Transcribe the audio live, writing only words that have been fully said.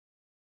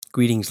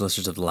Greetings,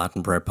 listeners of the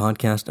Latin Prayer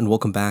Podcast, and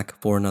welcome back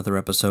for another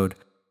episode.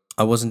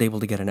 I wasn't able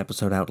to get an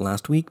episode out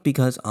last week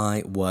because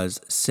I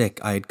was sick.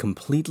 I had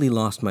completely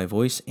lost my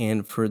voice,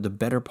 and for the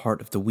better part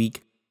of the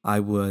week, I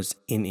was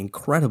in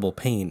incredible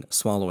pain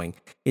swallowing.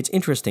 It's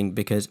interesting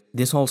because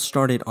this all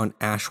started on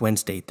Ash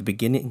Wednesday, the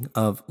beginning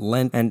of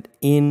Lent, and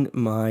in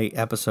my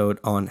episode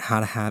on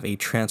how to have a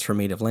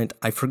transformative Lent,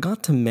 I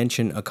forgot to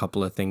mention a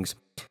couple of things.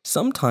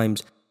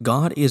 Sometimes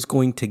God is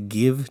going to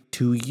give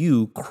to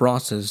you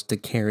crosses to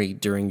carry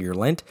during your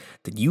Lent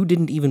that you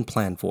didn't even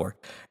plan for,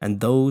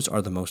 and those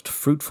are the most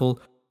fruitful,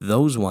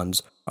 those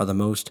ones are the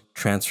most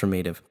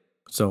transformative.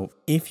 So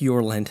if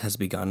your Lent has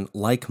begun,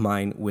 like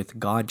mine, with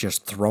God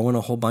just throwing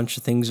a whole bunch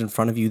of things in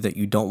front of you that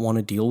you don't want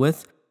to deal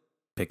with,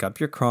 pick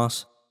up your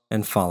cross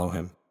and follow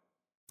Him.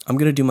 I'm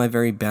going to do my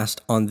very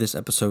best on this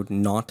episode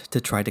not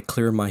to try to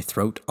clear my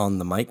throat on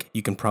the mic.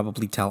 You can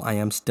probably tell I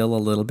am still a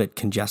little bit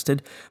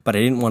congested, but I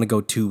didn't want to go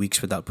 2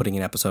 weeks without putting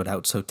an episode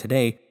out. So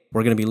today,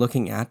 we're going to be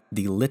looking at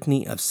the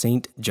Litany of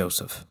Saint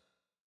Joseph.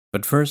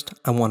 But first,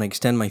 I want to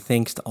extend my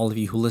thanks to all of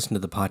you who listen to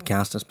the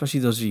podcast, especially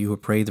those of you who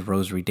pray the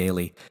Rosary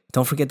daily.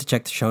 Don't forget to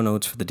check the show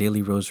notes for the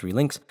daily Rosary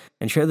links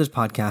and share this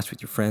podcast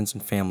with your friends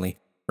and family.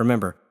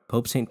 Remember,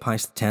 Pope St.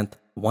 Pius X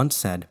once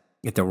said,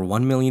 if there were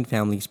 1 million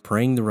families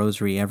praying the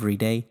Rosary every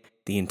day,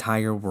 the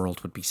entire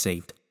world would be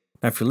saved.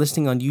 Now, if you're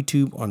listening on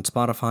YouTube, on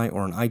Spotify,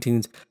 or on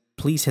iTunes,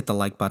 please hit the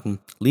like button,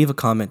 leave a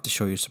comment to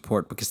show your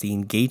support because the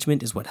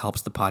engagement is what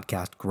helps the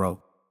podcast grow.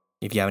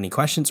 If you have any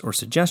questions or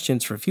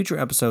suggestions for future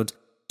episodes,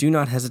 do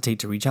not hesitate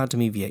to reach out to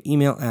me via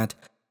email at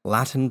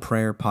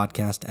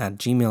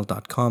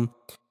latinprayerpodcast@gmail.com.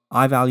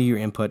 I value your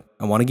input.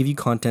 I want to give you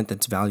content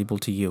that's valuable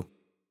to you.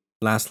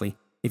 Lastly,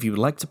 if you would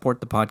like to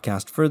support the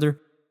podcast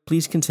further,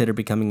 please consider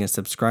becoming a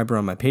subscriber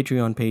on my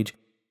Patreon page.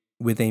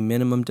 With a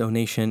minimum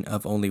donation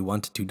of only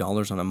 $1 to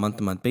 $2 on a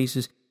month-to-month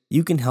basis,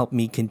 you can help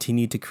me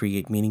continue to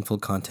create meaningful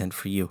content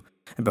for you.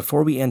 And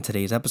before we end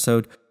today's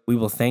episode, we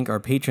will thank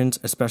our patrons,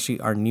 especially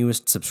our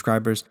newest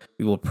subscribers.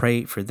 We will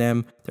pray for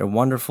them, their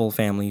wonderful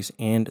families,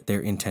 and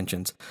their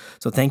intentions.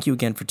 So thank you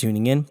again for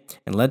tuning in,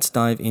 and let's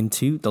dive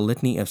into the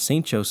Litany of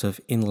Saint Joseph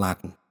in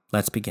Latin.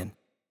 Let's begin.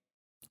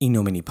 In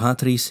nomine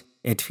Patris,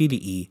 et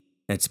Filii,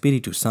 et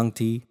Spiritus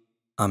Sancti.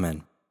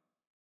 Amen.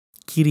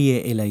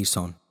 Kyrie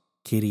eleison,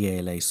 Kyrie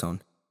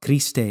eleison,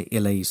 Christe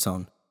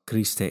eleison,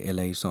 Christe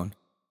eleison,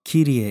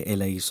 Kyrie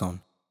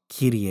eleison,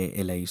 Kyrie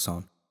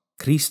eleison,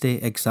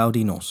 Christe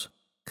exaudi nos,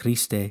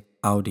 Christe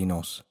audi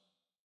nos.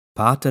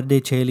 Pater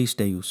de celis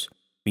Deus,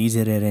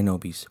 miserere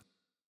nobis.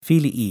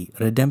 Filii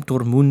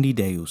redemptor mundi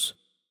Deus,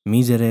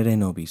 miserere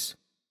nobis.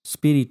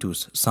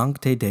 Spiritus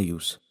Sancte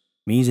Deus,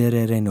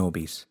 miserere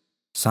nobis.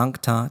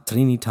 Sancta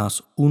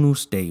Trinitas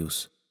unus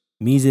Deus,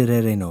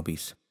 miserere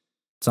nobis.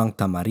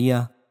 Sancta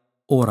Maria,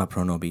 ora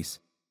pro nobis.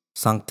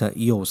 Sancta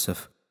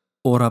Ioseph,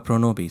 ora pro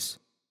nobis.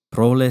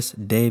 Proles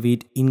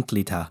David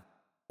inclita,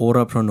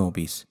 ora pro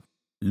nobis.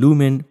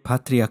 Lumen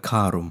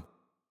patriarcharum,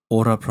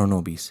 ora pro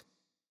nobis.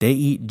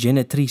 Dei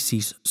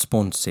genetricis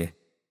sponse,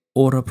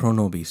 ora pro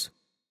nobis.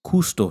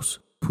 Custos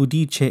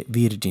pudice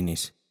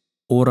virginis,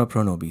 ora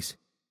pro nobis.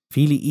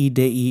 Filii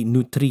Dei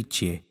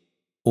nutricie,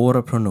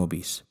 ora pro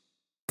nobis.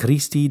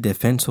 Christi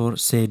defensor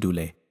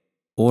sedule,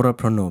 ora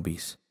pro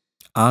nobis.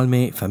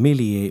 Alme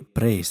familiae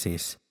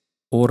praeses,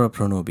 ora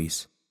pro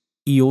nobis.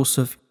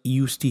 Ioseph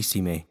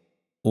justissime,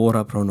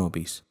 ora pro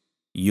nobis.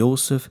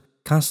 Ioseph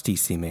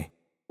castissime,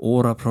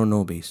 ora pro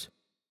nobis.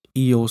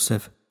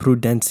 Ioseph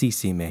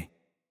prudentissime,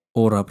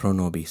 ora pro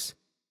nobis.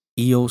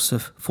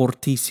 Ioseph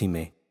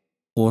fortissime,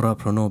 ora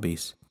pro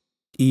nobis.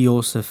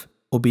 Ioseph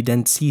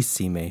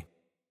obedientissime,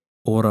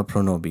 ora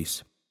pro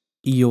nobis.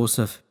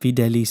 Ioseph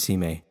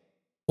fidelissime,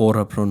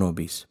 ora pro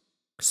nobis.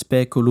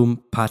 Speculum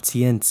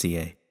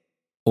patientiae,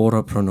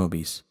 ora pro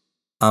nobis.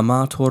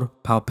 Amator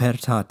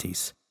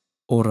paupertatis,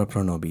 ora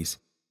pro nobis.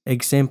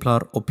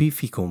 Exemplar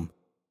opificum,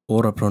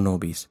 ora pro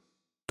nobis.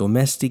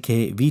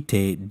 Domesticae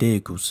vitae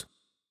decus,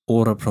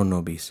 ora pro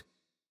nobis.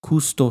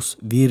 Custos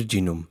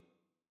virginum,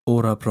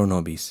 ora pro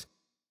nobis.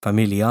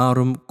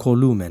 Familiarum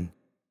columen,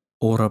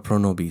 ora pro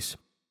nobis.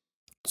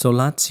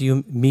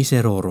 Solatium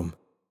miserorum,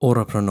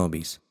 ora pro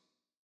nobis.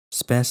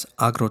 Spes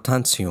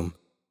agrotantium,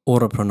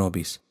 ora pro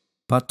nobis.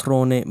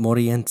 Patrone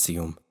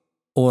morientium,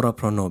 ora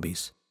pro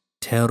nobis.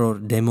 Terror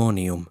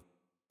demonium,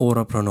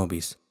 ora pro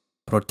nobis.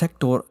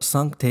 Protector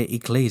sanctae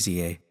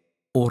ecclesiae,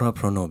 ora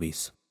pro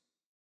nobis.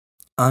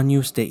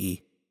 Agnus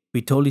Dei,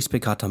 qui tollis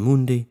peccata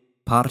mundi,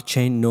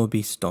 parce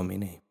nobis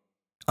Domine.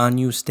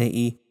 Agnus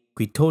Dei,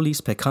 qui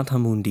tollis peccata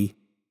mundi,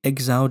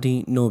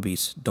 exaudi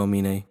nobis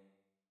Domine.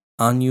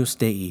 Agnus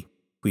Dei,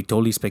 qui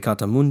tollis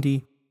peccata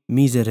mundi,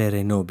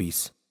 miserere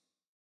nobis.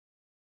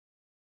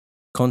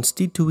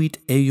 Constituit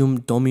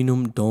eum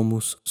Dominum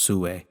domus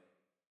sue,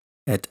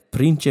 et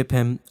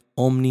principem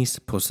omnis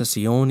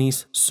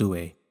possessionis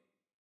sue.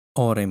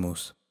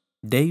 Oremus.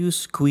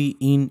 Deus qui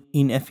in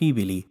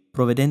ineffabili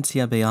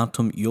providentia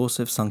beatum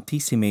Ioseph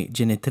sanctissime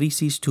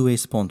genetricis tuae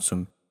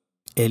sponsum,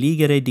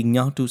 eligere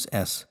dignatus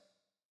es,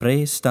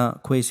 praesta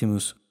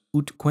quesimus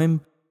ut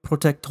quem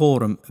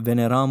protectorum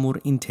veneramur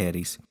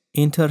interis,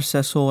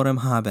 intercessorem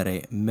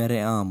habere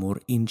mereamur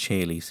in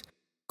celis,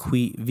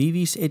 qui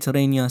vivis et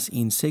regnas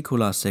in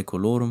saecula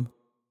saeculorum.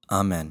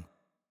 Amen.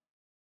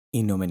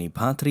 In nomine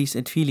Patris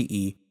et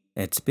Filii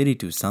et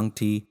Spiritus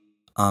Sancti.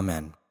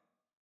 Amen.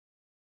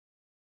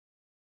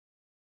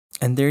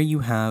 And there you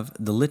have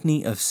the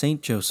Litany of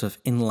Saint Joseph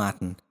in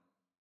Latin.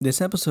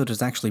 This episode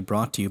is actually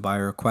brought to you by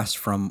a request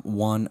from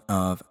one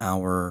of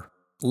our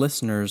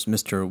listeners,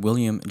 Mr.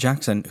 William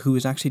Jackson, who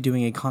is actually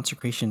doing a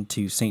consecration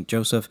to Saint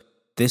Joseph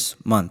this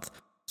month.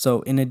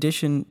 So in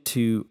addition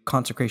to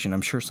consecration,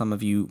 I'm sure some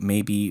of you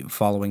may be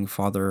following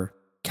Father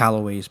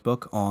Calloway's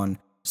book on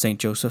Saint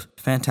Joseph.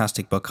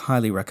 Fantastic book,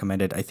 highly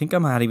recommended. I think I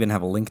might even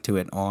have a link to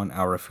it on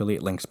our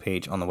affiliate links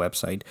page on the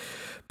website.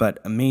 But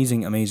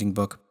amazing, amazing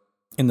book.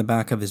 In the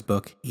back of his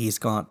book, he's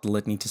got the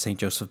Litany to St.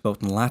 Joseph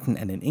both in Latin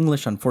and in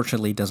English.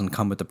 Unfortunately, it doesn't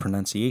come with the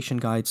pronunciation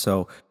guide,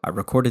 so I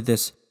recorded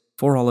this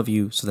for all of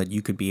you so that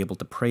you could be able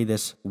to pray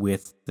this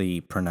with the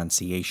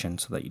pronunciation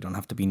so that you don't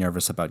have to be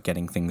nervous about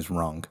getting things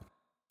wrong.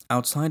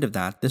 Outside of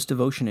that, this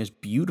devotion is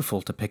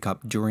beautiful to pick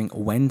up during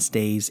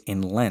Wednesdays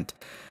in Lent.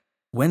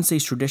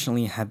 Wednesdays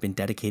traditionally have been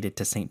dedicated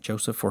to St.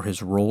 Joseph for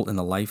his role in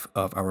the life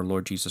of our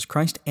Lord Jesus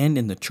Christ and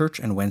in the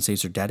church, and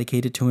Wednesdays are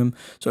dedicated to him.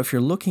 So if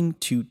you're looking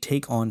to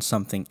take on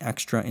something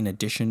extra in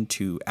addition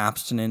to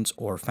abstinence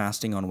or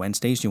fasting on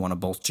Wednesdays, you want to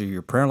bolster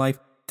your prayer life,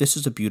 this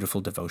is a beautiful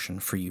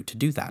devotion for you to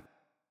do that.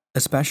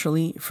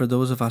 Especially for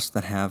those of us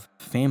that have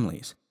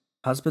families,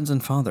 husbands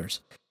and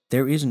fathers.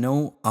 There is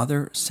no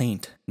other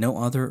saint, no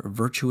other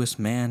virtuous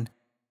man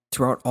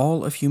throughout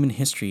all of human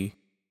history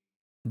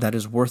that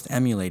is worth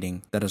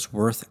emulating, that is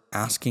worth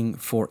asking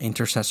for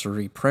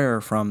intercessory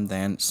prayer from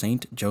than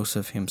Saint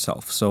Joseph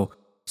himself. So,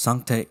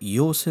 Sancte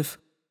Joseph,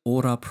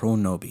 ora pro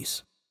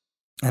nobis.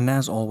 And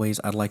as always,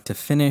 I'd like to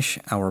finish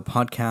our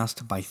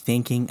podcast by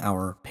thanking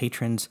our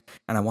patrons,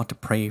 and I want to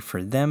pray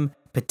for them,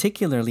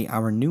 particularly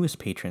our newest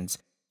patrons.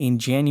 In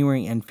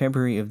January and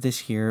February of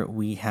this year,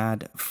 we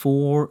had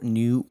 4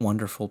 new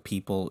wonderful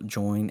people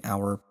join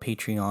our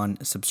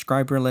Patreon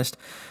subscriber list: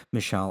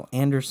 Michelle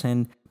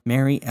Anderson,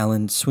 Mary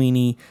Ellen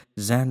Sweeney,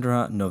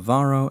 Zandra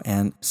Navarro,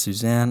 and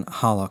Suzanne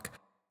Hollock.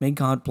 May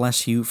God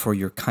bless you for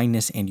your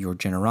kindness and your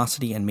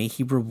generosity, and may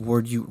He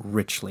reward you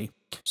richly.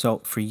 So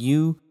for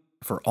you,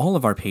 for all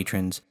of our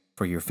patrons,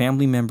 for your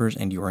family members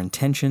and your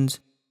intentions,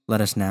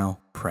 let us now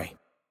pray.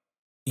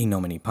 In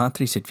nomine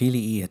Patris et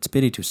Filii et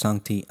Spiritus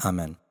Sancti.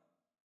 Amen.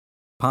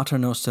 Pater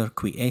noster,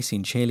 qui es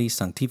in celis,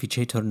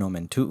 sanctificetur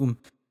nomen tuum,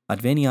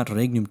 adveniat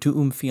regnum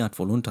tuum, fiat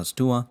voluntas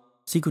tua,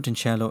 sicut in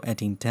cielo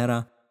et in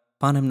terra.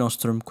 Panem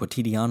nostrum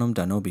quotidianum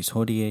da nobis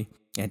hodie,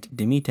 et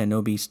dimite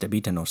nobis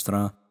debita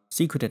nostra,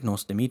 sicut et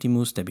nos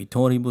dimitimus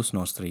debitoribus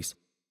nostris,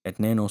 et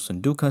ne nos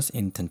inducas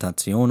in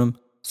tentationem,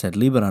 sed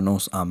libera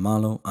nos a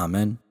malo.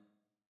 Amen.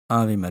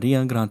 Ave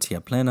Maria,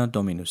 gratia plena,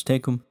 Dominus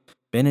tecum,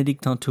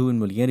 benedicta tu in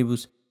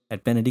mulieribus,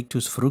 et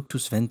benedictus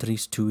fructus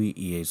ventris tui,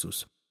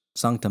 Iesus.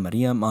 Sancta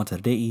Maria, Mater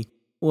Dei,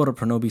 ora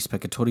pro nobis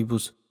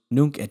peccatoribus,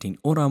 nunc et in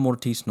hora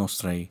mortis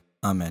nostrae.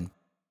 Amen.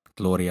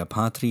 Gloria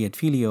Patri et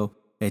Filio,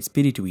 et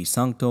Spiritui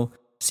Sancto,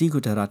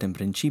 sicut erat in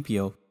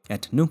principio,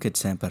 et nunc et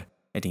semper,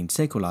 et in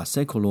saecula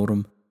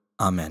saeculorum.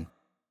 Amen.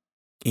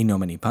 In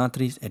nomine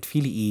Patris et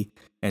Filii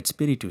et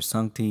Spiritus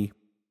Sancti.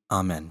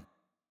 Amen.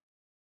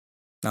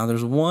 Now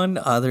there's one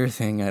other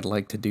thing I'd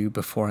like to do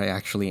before I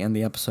actually end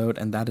the episode,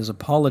 and that is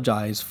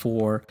apologize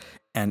for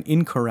an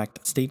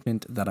incorrect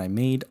statement that I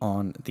made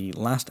on the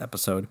last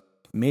episode.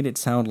 Made it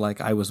sound like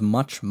I was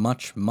much,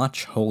 much,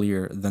 much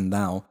holier than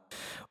thou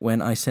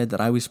when I said that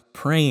I was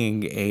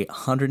praying a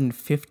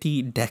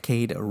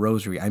 150-decade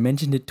rosary. I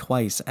mentioned it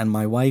twice, and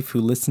my wife,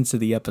 who listens to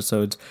the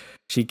episodes,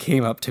 she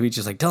came up to me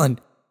just like, Dylan,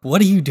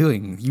 what are you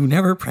doing? You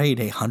never prayed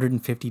a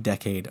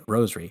 150-decade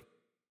rosary.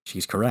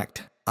 She's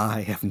correct.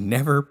 I have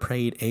never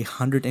prayed a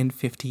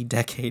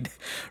 150-decade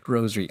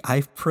rosary.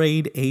 I've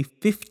prayed a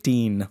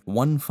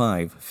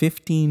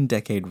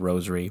 15-decade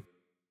rosary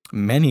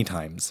many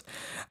times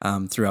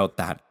throughout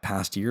that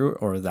past year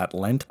or that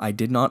Lent. I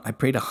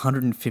prayed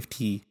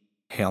 150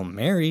 Hail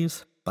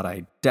Marys, but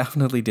I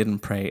definitely didn't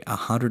pray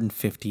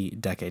 150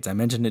 decades. I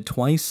mentioned it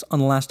twice on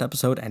the last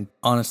episode, and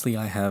honestly,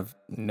 I have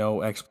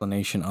no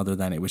explanation other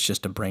than it was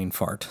just a brain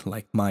fart.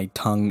 Like my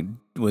tongue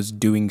was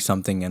doing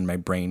something and my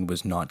brain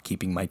was not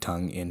keeping my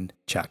tongue in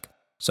check.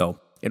 So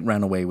it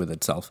ran away with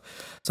itself.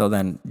 So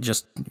then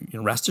just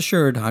rest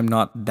assured, I'm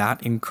not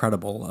that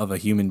incredible of a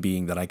human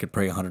being that I could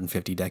pray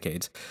 150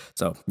 decades.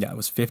 So yeah, it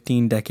was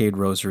 15-decade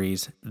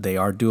rosaries. They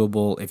are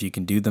doable. If you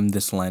can do them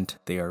this Lent,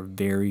 they are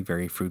very,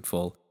 very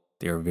fruitful.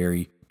 They are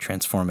very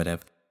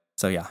transformative.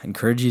 So yeah,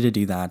 encourage you to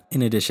do that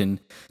in addition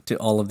to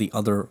all of the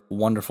other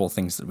wonderful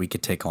things that we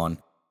could take on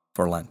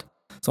for Lent.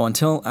 So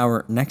until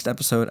our next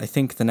episode, I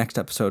think the next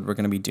episode we're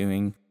going to be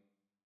doing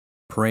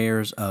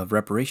prayers of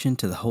reparation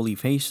to the Holy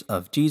Face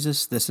of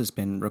Jesus. This has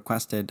been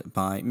requested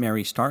by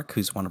Mary Stark,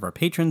 who's one of our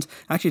patrons.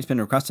 Actually, it's been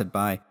requested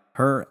by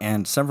her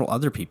and several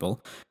other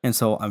people. And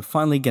so I'm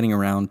finally getting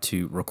around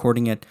to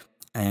recording it,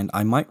 and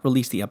I might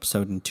release the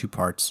episode in 2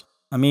 parts.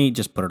 I may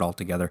just put it all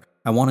together.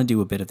 I want to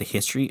do a bit of the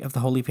history of the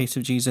Holy Face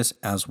of Jesus,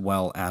 as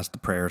well as the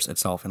prayers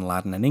itself in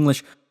Latin and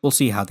English. We'll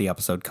see how the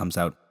episode comes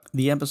out.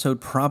 The episode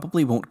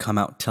probably won't come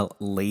out till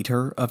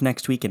later of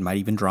next week. It might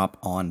even drop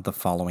on the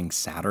following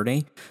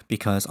Saturday,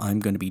 because I'm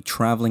going to be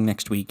traveling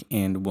next week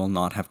and will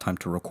not have time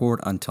to record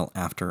until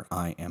after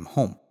I am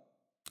home.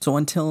 So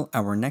until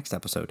our next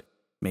episode,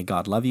 may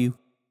God love you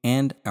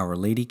and Our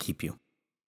Lady keep you.